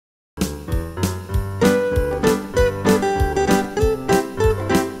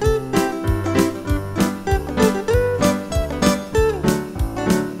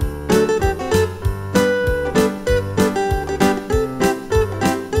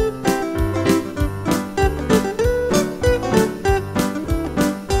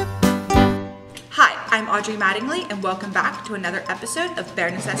Mattingly, and welcome back to another episode of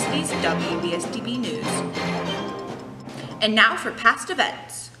Bare Necessities WVSDB News. And now for past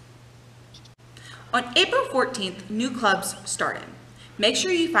events. On April 14th, new clubs started. Make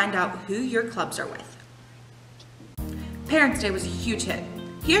sure you find out who your clubs are with. Parents' Day was a huge hit.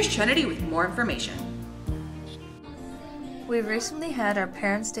 Here's Trinity with more information. We recently had our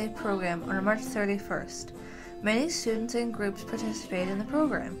Parents' Day program on March 31st. Many students and groups participated in the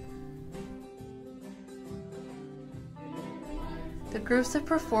program. The groups that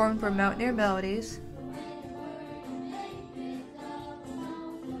performed were Mountaineer Melodies,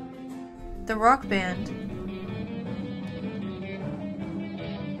 the Rock Band,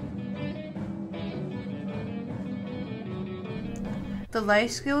 the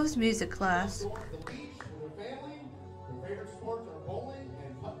Life Skills Music Class,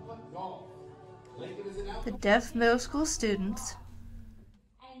 the Deaf Middle School students,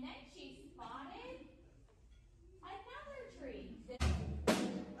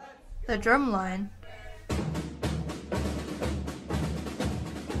 the drum line,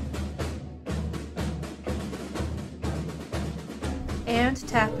 and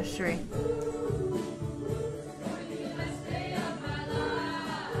tapestry.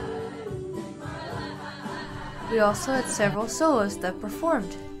 We also had several soloists that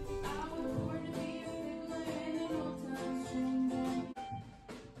performed.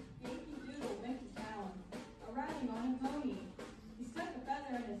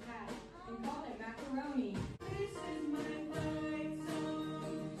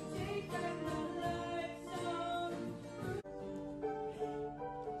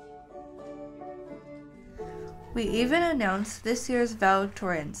 We even announced this year's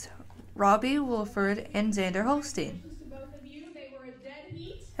valedictorians, Robbie Wolford and Xander Holstein.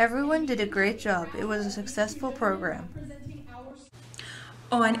 Everyone did a great job. It was a successful program.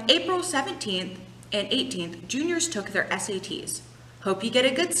 On April 17th and 18th, juniors took their SATs. Hope you get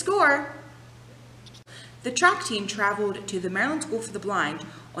a good score. The track team traveled to the Maryland School for the Blind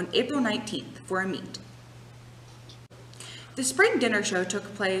on April 19th for a meet. The spring dinner show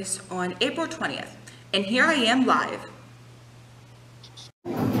took place on April 20th, and here I am live.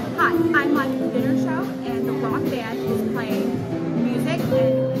 Hi, I'm live at the dinner show, and the rock band is playing music,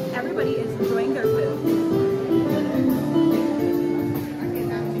 and everybody is enjoying their food.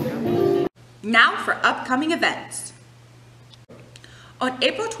 Now for upcoming events. On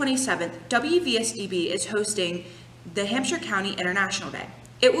April 27th, WVSDB is hosting the Hampshire County International Day.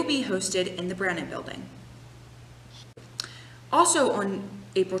 It will be hosted in the Brannan Building. Also on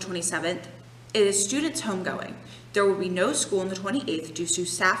April 27th, it is students' homegoing. There will be no school on the 28th due to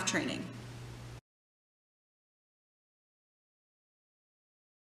staff training.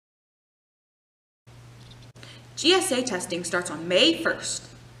 GSA testing starts on May 1st.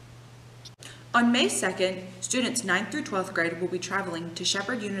 On May 2nd, students 9th through 12th grade will be traveling to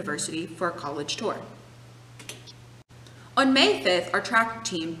Shepherd University for a college tour. On May 5th, our track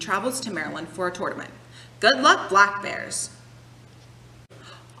team travels to Maryland for a tournament. Good luck, Black Bears!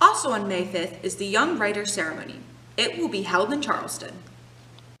 Also on May 5th is the Young Writer Ceremony. It will be held in Charleston.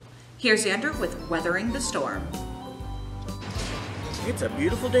 Here's Xander with Weathering the Storm. It's a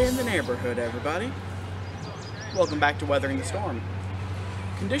beautiful day in the neighborhood, everybody. Welcome back to Weathering the Storm.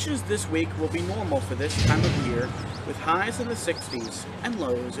 Conditions this week will be normal for this time of year, with highs in the 60s and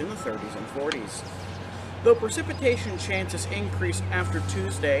lows in the 30s and 40s. Though precipitation chances increase after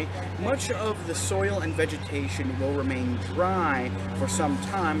Tuesday, much of the soil and vegetation will remain dry for some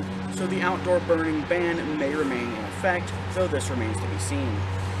time, so the outdoor burning ban may remain in effect, though this remains to be seen.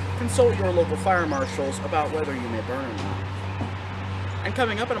 Consult your local fire marshals about whether you may burn or not. And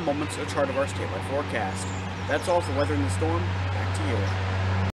coming up in a moment, a chart of our statewide forecast. That's all for Weathering the Storm. Back to you.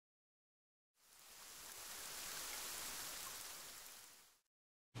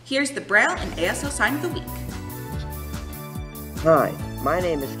 Here's the Braille and ASL sign of the week. Hi, my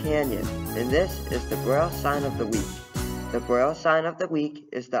name is Canyon, and this is the Braille sign of the week. The Braille sign of the week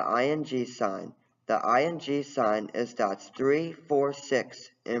is the ING sign. The ING sign is dots 3, 4,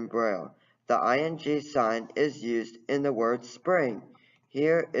 6 in Braille. The ING sign is used in the word spring.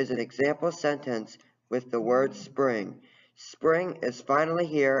 Here is an example sentence with the word spring. Spring is finally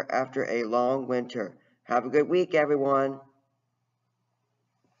here after a long winter. Have a good week, everyone.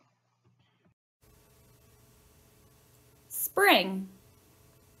 Spring.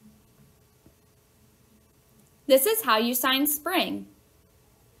 This is how you sign spring.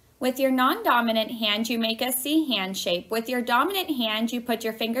 With your non-dominant hand, you make a C hand shape. With your dominant hand, you put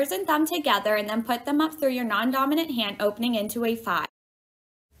your fingers and thumb together and then put them up through your non-dominant hand, opening into a 5.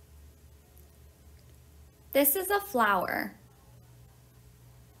 This is a flower.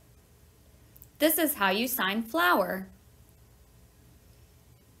 This is how you sign flower.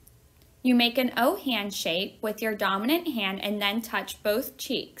 You make an O hand shape with your dominant hand and then touch both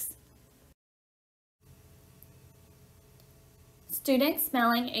cheeks. Student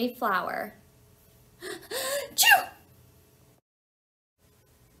smelling a flower. Chew!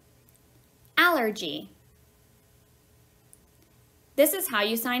 Allergy. This is how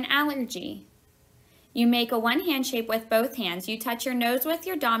you sign allergy. You make a one hand shape with both hands. You touch your nose with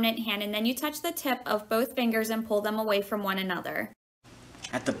your dominant hand and then you touch the tip of both fingers and pull them away from one another.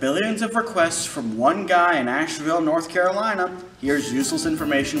 At the billions of requests from one guy in Asheville, North Carolina, here's useless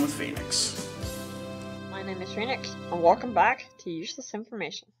information with Phoenix. My name is Phoenix, and welcome back to Useless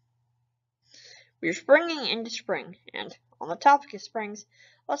Information. We're springing into spring, and on the topic of springs,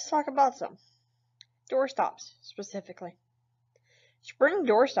 let's talk about some. Doorstops, specifically. Spring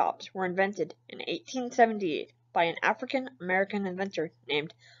doorstops were invented in 1878 by an African-American inventor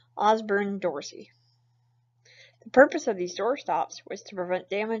named Osborne Dorsey. The purpose of these doorstops was to prevent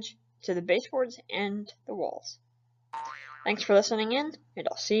damage to the baseboards and the walls. Thanks for listening in, and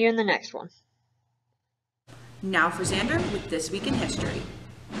I'll see you in the next one. Now for Xander with This Week in History.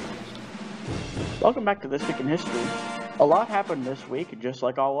 Welcome back to This Week in History. A lot happened this week, just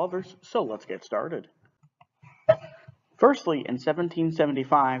like all others, so let's get started. Firstly, in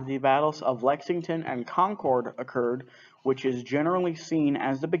 1775, the battles of Lexington and Concord occurred, which is generally seen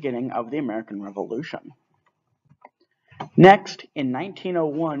as the beginning of the American Revolution. Next, in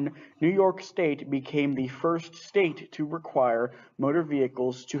 1901, New York State became the first state to require motor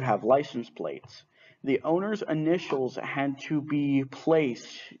vehicles to have license plates. The owner's initials had to be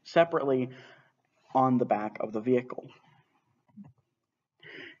placed separately on the back of the vehicle.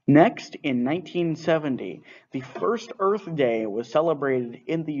 Next, in 1970, the first Earth Day was celebrated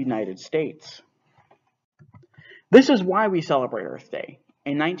in the United States. This is why we celebrate Earth Day.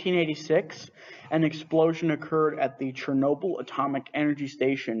 In 1986, an explosion occurred at the Chernobyl Atomic Energy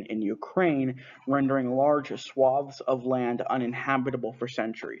Station in Ukraine, rendering large swaths of land uninhabitable for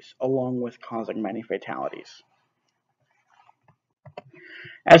centuries, along with causing many fatalities.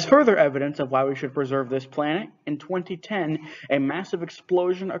 As further evidence of why we should preserve this planet, in 2010, a massive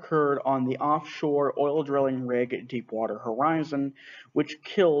explosion occurred on the offshore oil drilling rig Deepwater Horizon, which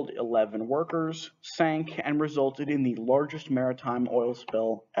killed 11 workers, sank, and resulted in the largest maritime oil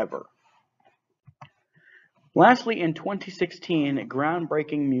spill ever. Lastly, in 2016,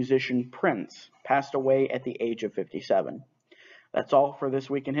 groundbreaking musician Prince passed away at the age of 57. That's all for This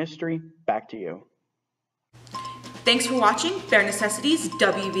Week in History. Back to you. Thanks for watching Bare Necessities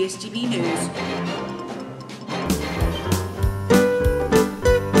WVSTB News.